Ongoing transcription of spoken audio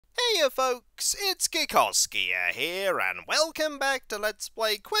Hiya folks, it's Kikoskia here, and welcome back to Let's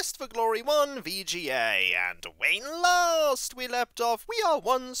Play Quest for Glory 1 VGA, and when last we left off, we are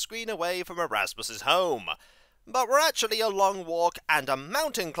one screen away from Erasmus's home. But we're actually a long walk and a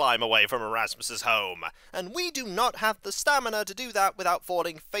mountain climb away from Erasmus's home, and we do not have the stamina to do that without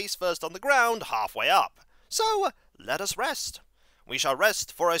falling face first on the ground halfway up. So, let us rest. We shall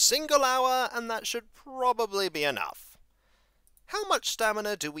rest for a single hour, and that should probably be enough. How much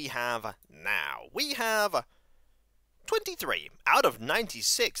stamina do we have now? We have 23 out of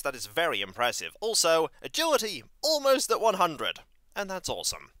 96. That is very impressive. Also, agility almost at 100. And that's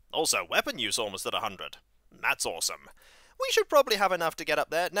awesome. Also, weapon use almost at 100. That's awesome. We should probably have enough to get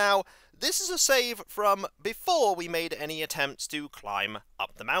up there. Now, this is a save from before we made any attempts to climb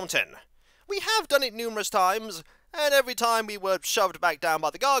up the mountain. We have done it numerous times, and every time we were shoved back down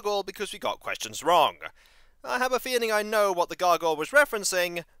by the gargoyle because we got questions wrong. I have a feeling I know what the gargoyle was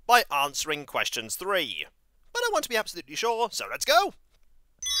referencing by answering questions 3. But I want to be absolutely sure, so let's go!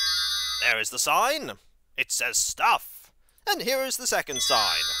 There is the sign. It says stuff. And here is the second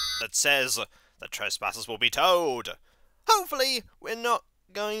sign that says the trespassers will be towed. Hopefully, we're not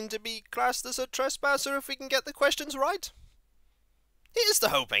going to be classed as a trespasser if we can get the questions right. Here's the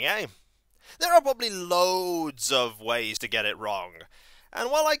hoping, eh? There are probably loads of ways to get it wrong.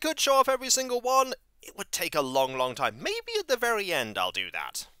 And while I could show off every single one, it would take a long time. Maybe at the very end I'll do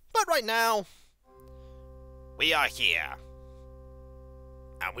that. But right now, we are here.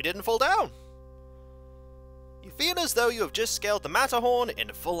 And we didn't fall down. You feel as though you have just scaled the Matterhorn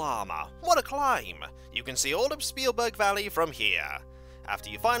in full armor. What a climb! You can see all of Spielberg Valley from here. After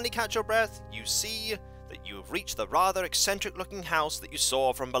you finally catch your breath, you see that you have reached the rather eccentric looking house that you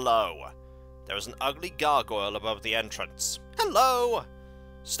saw from below. There is an ugly gargoyle above the entrance. Hello!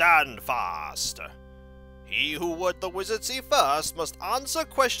 Stand fast! He who would the wizard see first must answer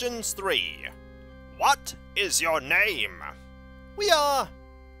questions 3. What is your name? We are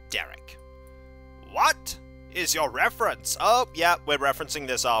Derek. What is your reference? Oh, yeah, we're referencing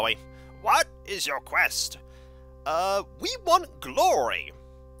this, are we? What is your quest? We want glory.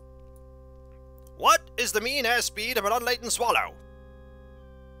 What is the mean airspeed of an unladen swallow?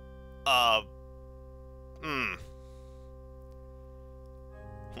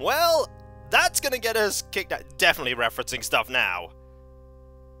 Well, that's gonna get us kicked out. Definitely referencing stuff now.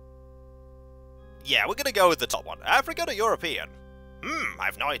 Yeah, we're gonna go with the top one. African or European? I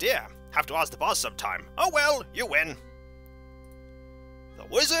have no idea. Have to ask the boss sometime. Oh well, you win. The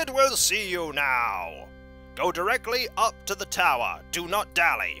wizard will see you now. Go directly up to the tower. Do not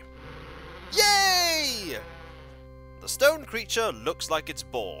dally. Yay! The stone creature looks like it's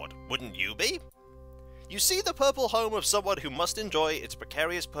bored. Wouldn't you be? You see the purple home of someone who must enjoy its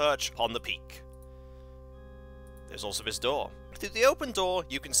precarious perch upon the peak. There's also this door. Through the open door,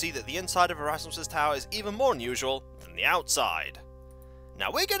 you can see that the inside of Erasmus's tower is even more unusual than the outside.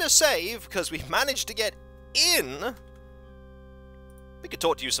 Now we're going to save, because we've managed to get in. We could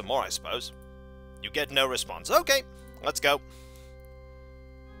talk to you some more, I suppose. You get no response. Okay, let's go.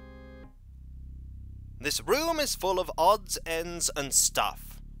 This room is full of odds, ends, and stuff.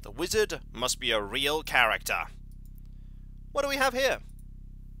 The wizard must be a real character. What do we have here?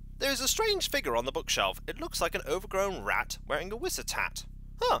 There is a strange figure on the bookshelf. It looks like an overgrown rat wearing a wizard's hat.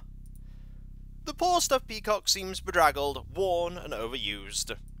 Huh. The poor stuffed peacock seems bedraggled, worn, and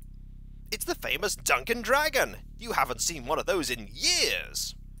overused. It's the famous Duncan Dragon! You haven't seen one of those in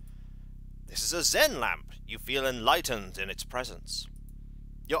years! This is a Zen lamp. You feel enlightened in its presence.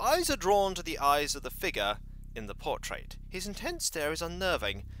 Your eyes are drawn to the eyes of the figure in the portrait. His intense stare is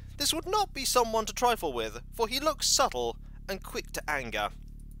unnerving. This would not be someone to trifle with, for he looks subtle and quick to anger.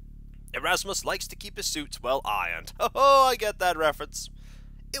 Erasmus likes to keep his suits well ironed. Oh, I get that reference.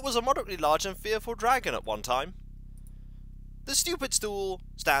 It was a moderately large and fearful dragon at one time. The stupid stool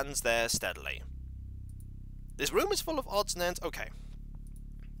stands there steadily. This room is full of odds and ends. Okay.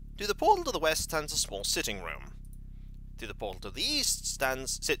 Through the portal to the west stands a small sitting room. Through the portal to the east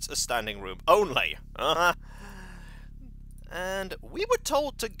sits a standing room only. And we were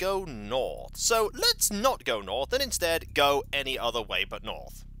told to go north, so let's not go north and instead go any other way but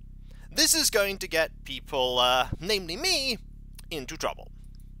north. This is going to get people, namely me, into trouble.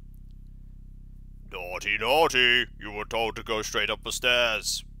 Naughty, naughty, you were told to go straight up the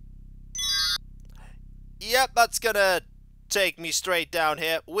stairs. Yep, that's gonna take me straight down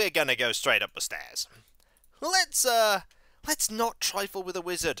here. We're gonna go straight up the stairs. Let's not trifle with a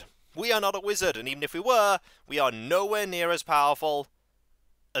wizard. We are not a wizard, and even if we were, we are nowhere near as powerful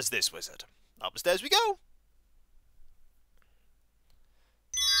as this wizard. Up the stairs we go.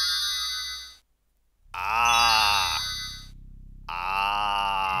 Ah.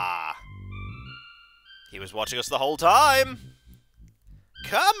 was watching us the whole time.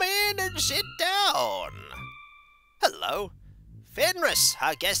 Come in and sit down. Hello. Fenris,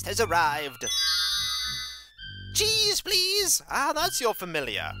 our guest has arrived. Cheese, please. Ah, that's your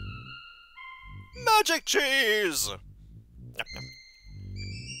familiar. Magic cheese.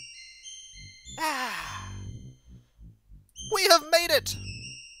 We have made it.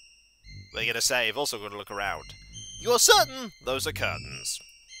 We're going to save, also going to look around. You are certain those are curtains.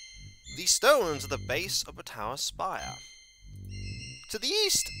 The stones at the base of a tower spire. To the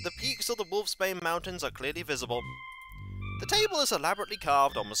east, the peaks of the Wolfsbane Mountains are clearly visible. The table is elaborately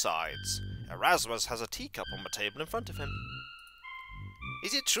carved on the sides. Erasmus has a teacup on the table in front of him.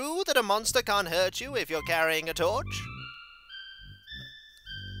 Is it true that a monster can't hurt you if you're carrying a torch?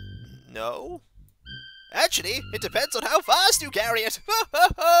 No. Actually, it depends on how fast you carry it.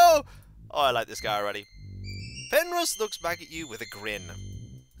 Oh, I like this guy already. Fenris looks back at you with a grin.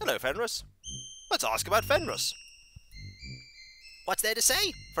 Hello, Fenris. Let's ask about Fenris. What's there to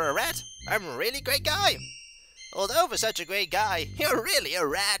say? For a rat, I'm a really great guy. Although for such a great guy, you're really a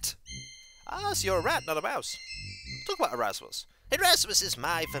rat. Ah, so you're a rat, not a mouse. Talk about Erasmus. Erasmus is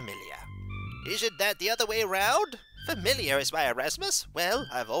my familiar. Isn't that the other way around? Familiar is my Erasmus? Well,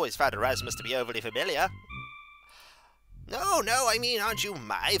 I've always found Erasmus to be overly familiar. No, I mean, aren't you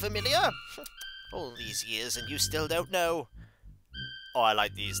my familiar? All these years and you still don't know. Oh, I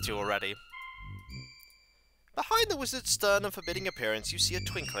like these two already. Behind the wizard's stern and forbidding appearance, you see a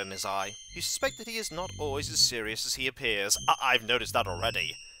twinkle in his eye. You suspect that he is not always as serious as he appears. I've noticed that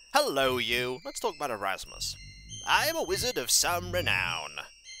already. Hello, you. Let's talk about Erasmus. I am a wizard of some renown.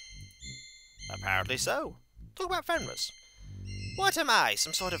 Apparently so. Talk about Fenris. What am I,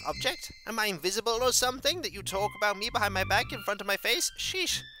 some sort of object? Am I invisible or something that you talk about me behind my back in front of my face?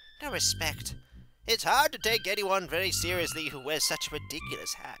 Sheesh, no respect. It's hard to take anyone very seriously who wears such a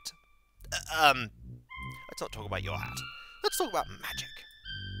ridiculous hat. Let's not talk about your hat. Let's talk about magic.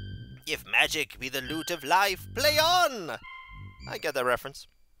 If magic be the loot of life, play on! I get that reference.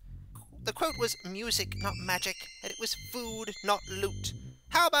 The quote was music, not magic, and it was food, not loot.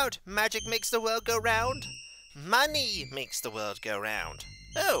 How about magic makes the world go round? Money makes the world go round.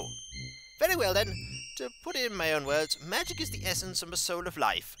 Oh, very well then. To put it in my own words, magic is the essence and the soul of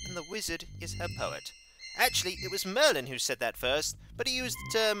life, and the wizard is her poet. Actually, it was Merlin who said that first, but he used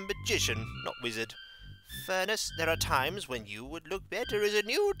the term magician, not wizard. Furnace, there are times when you would look better as a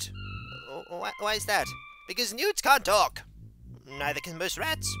newt. Why is that? Because newts can't talk. Neither can most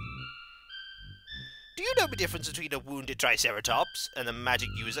rats. Do you know the difference between a wounded triceratops and a magic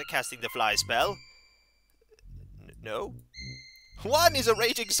user casting the fly spell? No. One is a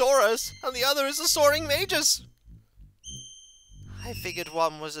raging saurus, and the other is a soaring magus. I figured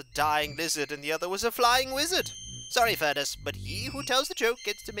one was a dying lizard and the other was a flying wizard. Sorry, Furnace, but he who tells the joke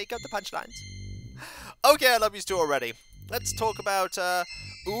gets to make up the punchlines. Okay, I love you two already. Let's talk about,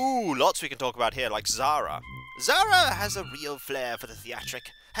 lots we can talk about here, like Zara. Zara has a real flair for the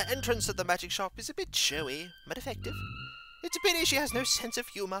theatric. Her entrance at the magic shop is a bit showy, but effective. It's a pity she has no sense of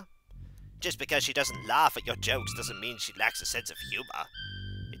humour. Just because she doesn't laugh at your jokes doesn't mean she lacks a sense of humour.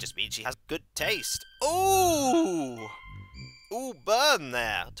 It just means she has good taste. Ooh, burn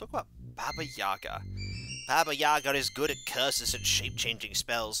there. Talk about Baba Yaga. Baba Yaga is good at curses and shape-changing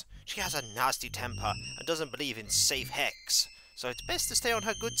spells. She has a nasty temper and doesn't believe in safe hex, so it's best to stay on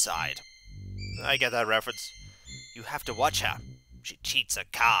her good side. I get that reference. You have to watch her. She cheats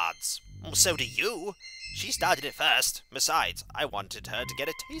at cards. Well, so do you. She started it first. Besides, I wanted her to get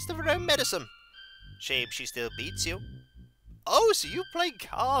a taste of her own medicine. Shame she still beats you. Oh, so you play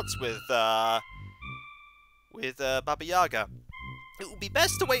cards with Baba Yaga. It would be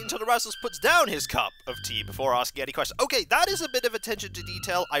best to wait until Erasmus puts down his cup of tea before asking any questions. Okay, that is a bit of attention to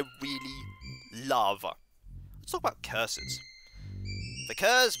detail I really love. Let's talk about curses. The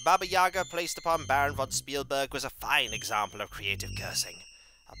curse Baba Yaga placed upon Baron von Spielberg was a fine example of creative cursing.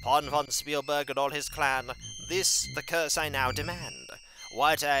 Upon von Spielberg and all his clan, this the curse I now demand.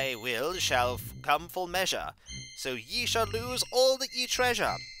 What I will shall come full measure, so ye shall lose all that ye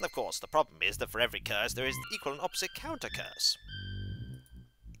treasure. Of course, the problem is that for every curse there is the equal and opposite counter-curse.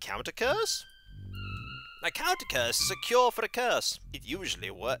 Counter-curse? A counter-curse is a cure for a curse. It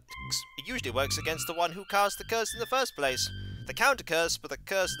usually works against the one who cast the curse in the first place. The counter-curse for the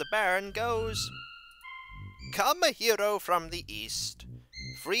curse of the Baron goes... Come a hero from the east,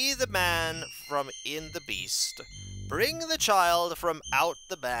 free the man from in the beast, bring the child from out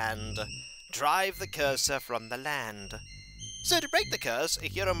the band, drive the curser from the land. So to break the curse, a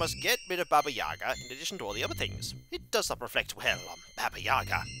hero must get rid of Baba Yaga in addition to all the other things. It does not reflect well on Baba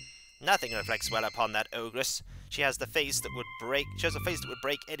Yaga. Nothing reflects well upon that ogress. She has a face that would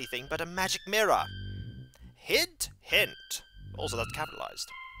break anything but a magic mirror. Hint, hint. Also, that's capitalized.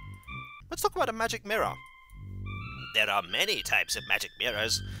 Let's talk about a magic mirror. There are many types of magic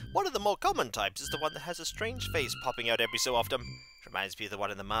mirrors. One of the more common types is the one that has a strange face popping out every so often. Reminds me of the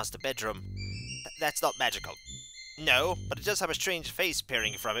one in the master bedroom. That's not magical. No, but it does have a strange face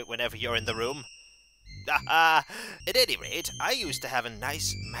peering from it whenever you're in the room. At any rate, I used to have a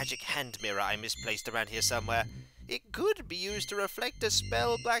nice magic hand mirror I misplaced around here somewhere. It could be used to reflect a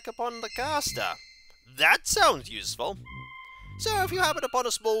spell back upon the caster. That sounds useful. So if you happen upon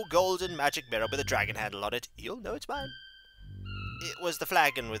a small golden magic mirror with a dragon handle on it, you'll know it's mine. It was the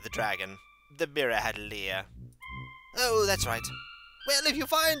flagon with the dragon. The mirror had a leer. Oh, that's right. Well, if you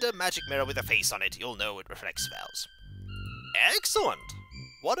find a magic mirror with a face on it, you'll know it reflects spells. Excellent!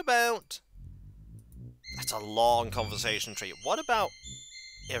 What about... That's a long conversation tree. What about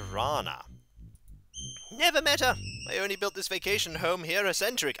Irana? Never met her. I only built this vacation home here a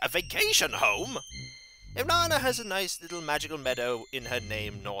century. A vacation home? Irana has a nice little magical meadow in her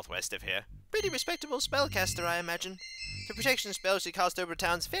name northwest of here. Pretty respectable spellcaster, I imagine. The protection spells she cast over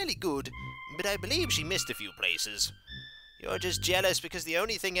town's fairly good, but I believe she missed a few places. You're just jealous because the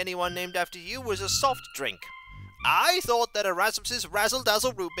only thing anyone named after you was a soft drink. I thought that Erasmus's Razzle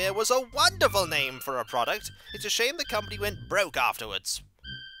Dazzle Root Beer was a wonderful name for a product. It's a shame the company went broke afterwards.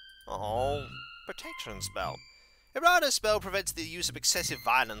 Oh, protection spell. Irana's spell prevents the use of excessive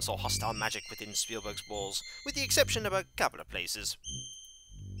violence or hostile magic within Spielberg's walls, with the exception of a couple of places.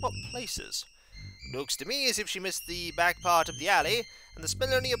 What places? Looks to me as if she missed the back part of the alley, and the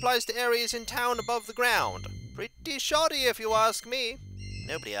spell only applies to areas in town above the ground. Pretty shoddy if you ask me.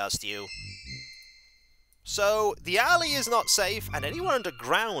 Nobody asked you. So, the alley is not safe, and anyone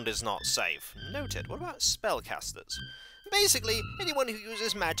underground is not safe. Noted. What about spellcasters? Basically, anyone who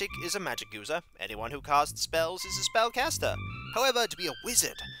uses magic is a magic user. Anyone who casts spells is a spellcaster. However, to be a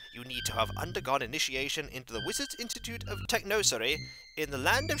wizard, you need to have undergone initiation into the Wizards Institute of Technocery in the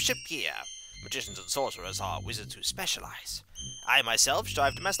land of Shapir. Magicians and sorcerers are wizards who specialize. I myself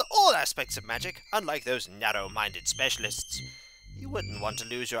strive to master all aspects of magic, unlike those narrow-minded specialists. You wouldn't want to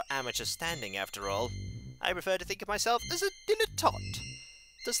lose your amateur standing, after all. I prefer to think of myself as a dilettante.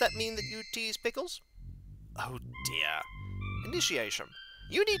 Does that mean that you tease pickles? Oh dear. Initiation.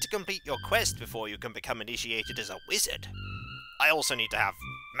 You need to complete your quest before you can become initiated as a wizard. I also need to have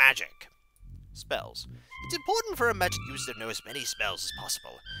magic. Spells. It's important for a magic user to know as many spells as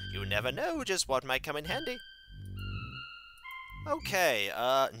possible. You never know just what might come in handy. Okay,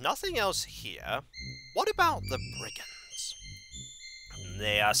 nothing else here. What about the brigands?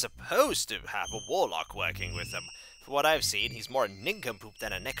 They are supposed to have a warlock working with them. For what I've seen, he's more a nincompoop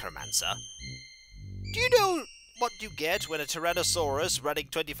than a necromancer. Do you know what you get when a Tyrannosaurus running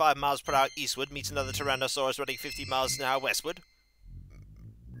 25 miles per hour eastward meets another Tyrannosaurus running 50 miles an hour westward?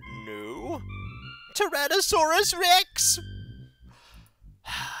 No. Tyrannosaurus Rex!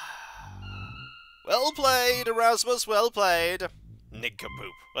 Well played, Erasmus, well played.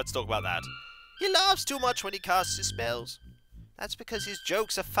 Nincompoop. Let's talk about that. He laughs too much when he casts his spells. That's because his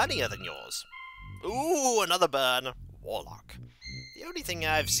jokes are funnier than yours. Ooh, another burn. Warlock. The only thing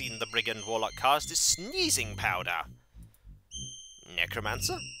I've seen the brigand warlock cast is sneezing powder.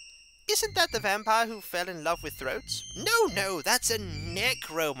 Necromancer? Isn't that the vampire who fell in love with throats? No, that's a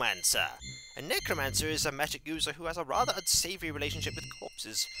necromancer. A necromancer is a magic user who has a rather unsavory relationship with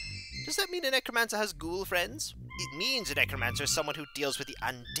corpses. Does that mean a necromancer has ghoul friends? It means a necromancer is someone who deals with the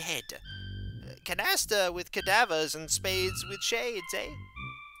undead. Canasta with cadavers and spades with shades, eh?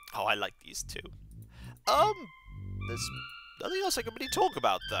 Oh, I like these too. There's nothing else I can really talk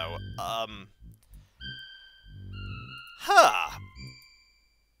about, though.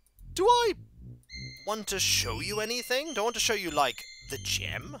 Do I want to show you anything? Do I want to show you, like, the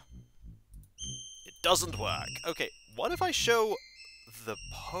gem? It doesn't work. Okay, what if I show the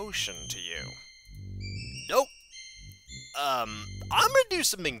potion to you? Nope. I'm gonna do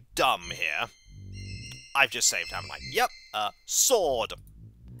something dumb here. I've just saved, haven't I? Yep, sword.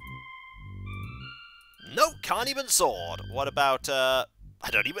 Nope, can't even sword. What about, I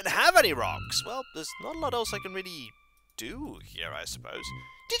don't even have any rocks. Well, there's not a lot else I can really do here, I suppose.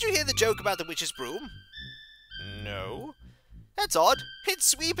 Did you hear the joke about the witch's broom? No. That's odd. It's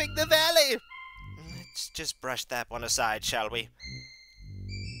sweeping the valley. Let's just brush that one aside, shall we?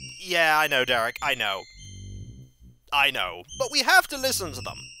 Yeah, I know, Derek, I know. But we have to listen to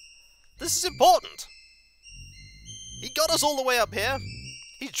them. This is important. He got us all the way up here.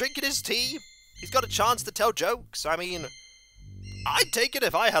 He's drinking his tea. He's got a chance to tell jokes. I mean, I'd take it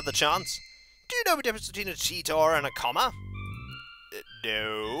if I had the chance. Do you know the difference between a cheetor and a comma?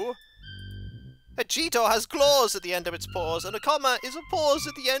 No. A cheetor has claws at the end of its paws, and a comma is a pause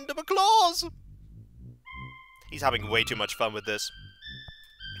at the end of a clause. He's having way too much fun with this.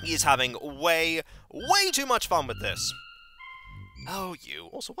 He is having way too much fun with this. Oh, you.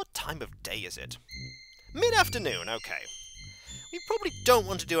 Also, what time of day is it? Mid-afternoon, okay. We probably don't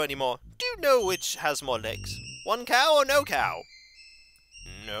want to do any more. Do you know which has more legs? One cow or no cow?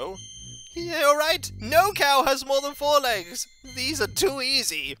 No. Yeah, alright. No cow has more than 4 legs. These are too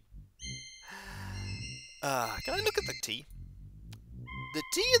easy. Can I look at the tea? The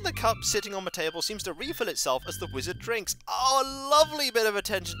tea in the cup sitting on the table seems to refill itself as the wizard drinks. Oh, a lovely bit of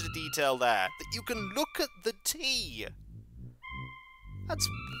attention to detail there. That you can look at the tea. That's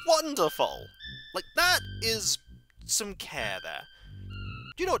wonderful. Like, that is some care there.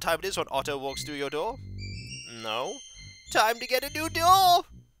 Do you know what time it is when Otto walks through your door? No. Time to get a new door!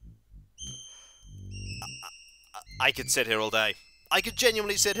 I could sit here all day. I could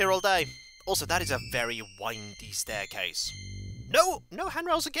genuinely sit here all day. Also, that is a very windy staircase. No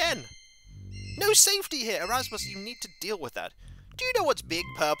handrails again. No safety here, Erasmus. You need to deal with that. Do you know what's big,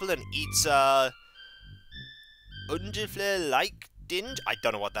 purple, and eats, Ungefähr dinge? I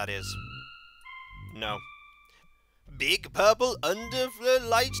don't know what that is. No. Big, purple,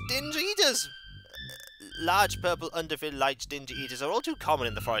 ungefähr dinge eaters. Large, purple, ungefähr dinge eaters are all too common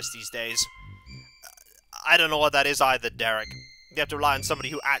in the forest these days. I don't know what that is either, Derek. You have to rely on somebody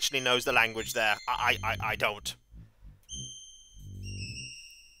who actually knows the language there. I don't.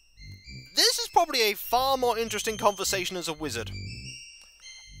 This is probably a far more interesting conversation as a wizard.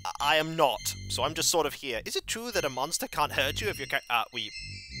 I am not, so I'm just sort of here. Is it true that a monster can't hurt you if you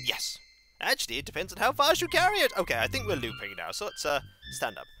yes. Actually, it depends on how fast you carry it. Okay, I think we're looping now, so let's,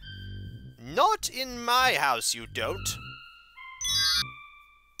 stand up. Not in my house, you don't.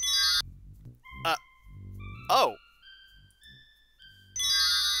 Oh.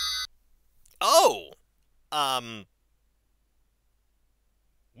 Oh!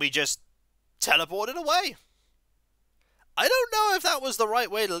 We just teleported away. I don't know if that was the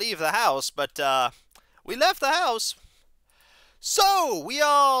right way to leave the house, but, we left the house. So, we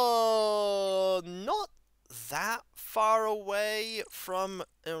are not that far away from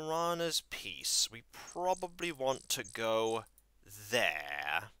Irana's Peace. We probably want to go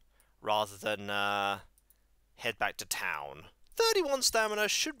there, rather than, head back to town. 31 stamina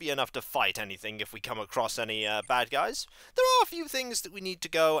should be enough to fight anything if we come across any, bad guys. There are a few things that we need to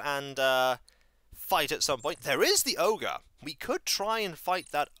go and, fight at some point. There is the ogre. We could try and fight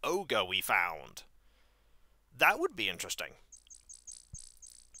that ogre we found. That would be interesting.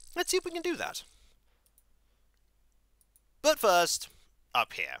 Let's see if we can do that. But first,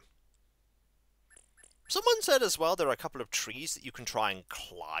 up here. Someone said as well there are a couple of trees that you can try and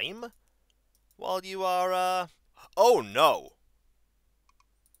climb while you are, oh no!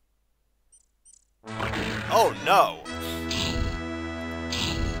 Oh no!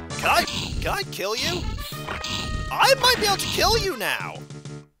 Can I kill you? I might be able to kill you now!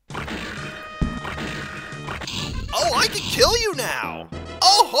 Oh, I can kill you now!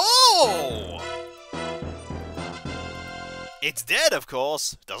 Oh ho! It's dead, of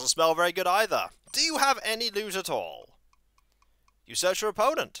course. Doesn't smell very good either. Do you have any loot at all? You search your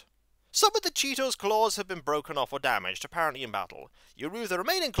opponent. Some of the Cheeto's claws have been broken off or damaged, apparently in battle. You remove the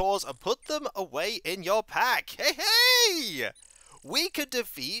remaining claws and put them away in your pack. Hey, hey! We could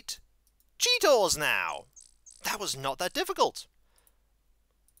defeat Cheetos now! That was not that difficult.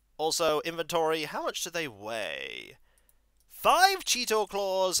 Also, inventory, how much do they weigh? 5 Cheeto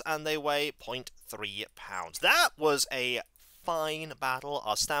claws, and they weigh 0.3 pounds. That was a fine battle.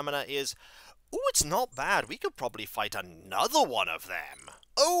 Our stamina is... ooh, it's not bad. We could probably fight another one of them.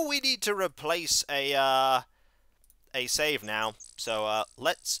 Oh, we need to replace a save now. So,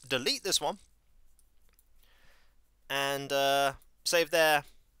 let's delete this one. And, save there.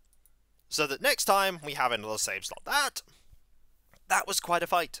 So that next time we have another save slot. That was quite a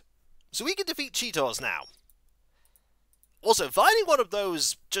fight. So we can defeat Cheetos now. Also, finding one of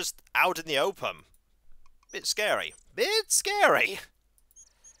those just out in the open. Bit scary. Bit scary.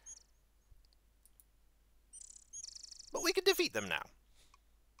 But we can defeat them now.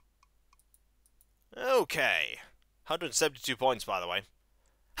 Okay. 172 points, by the way.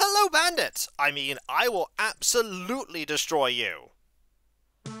 Hello, bandit! I mean, I will absolutely destroy you.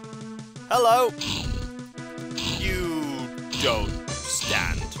 Hello. You don't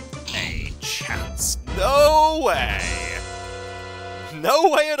stand a chance. No way. No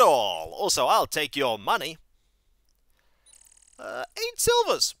way at all. Also, I'll take your money. 8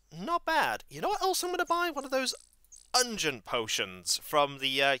 silvers. Not bad. You know what else I'm going to buy? One of those unguent potions from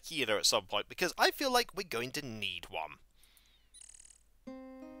the healer at some point, because I feel like we're going to need one.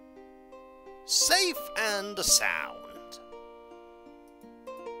 Safe and sound.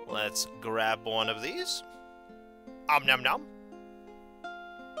 Let's grab one of these. Nom nom.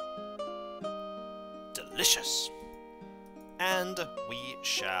 Delicious. And we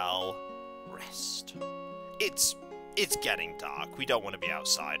shall rest. It's getting dark. We don't want to be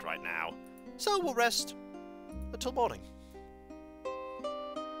outside right now. So we'll rest until morning.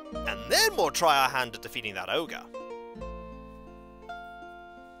 And then we'll try our hand at defeating that ogre.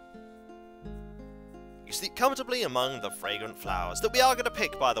 You sleep comfortably among the fragrant flowers that we are going to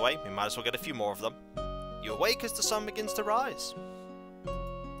pick, by the way. We might as well get a few more of them. You awake as the sun begins to rise.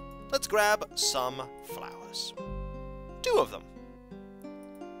 Let's grab some flowers. 2 of them.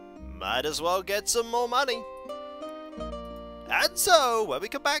 Might as well get some more money. And so, when we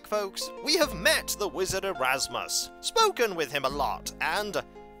come back, folks, we have met the wizard Erasmus, spoken with him a lot, and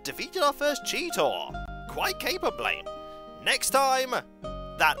defeated our first cheater, quite capably. Next time,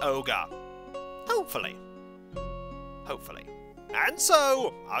 that ogre. Hopefully. Hopefully. And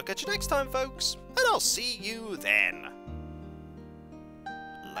so, I'll catch you next time, folks, and I'll see you then.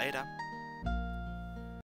 Later.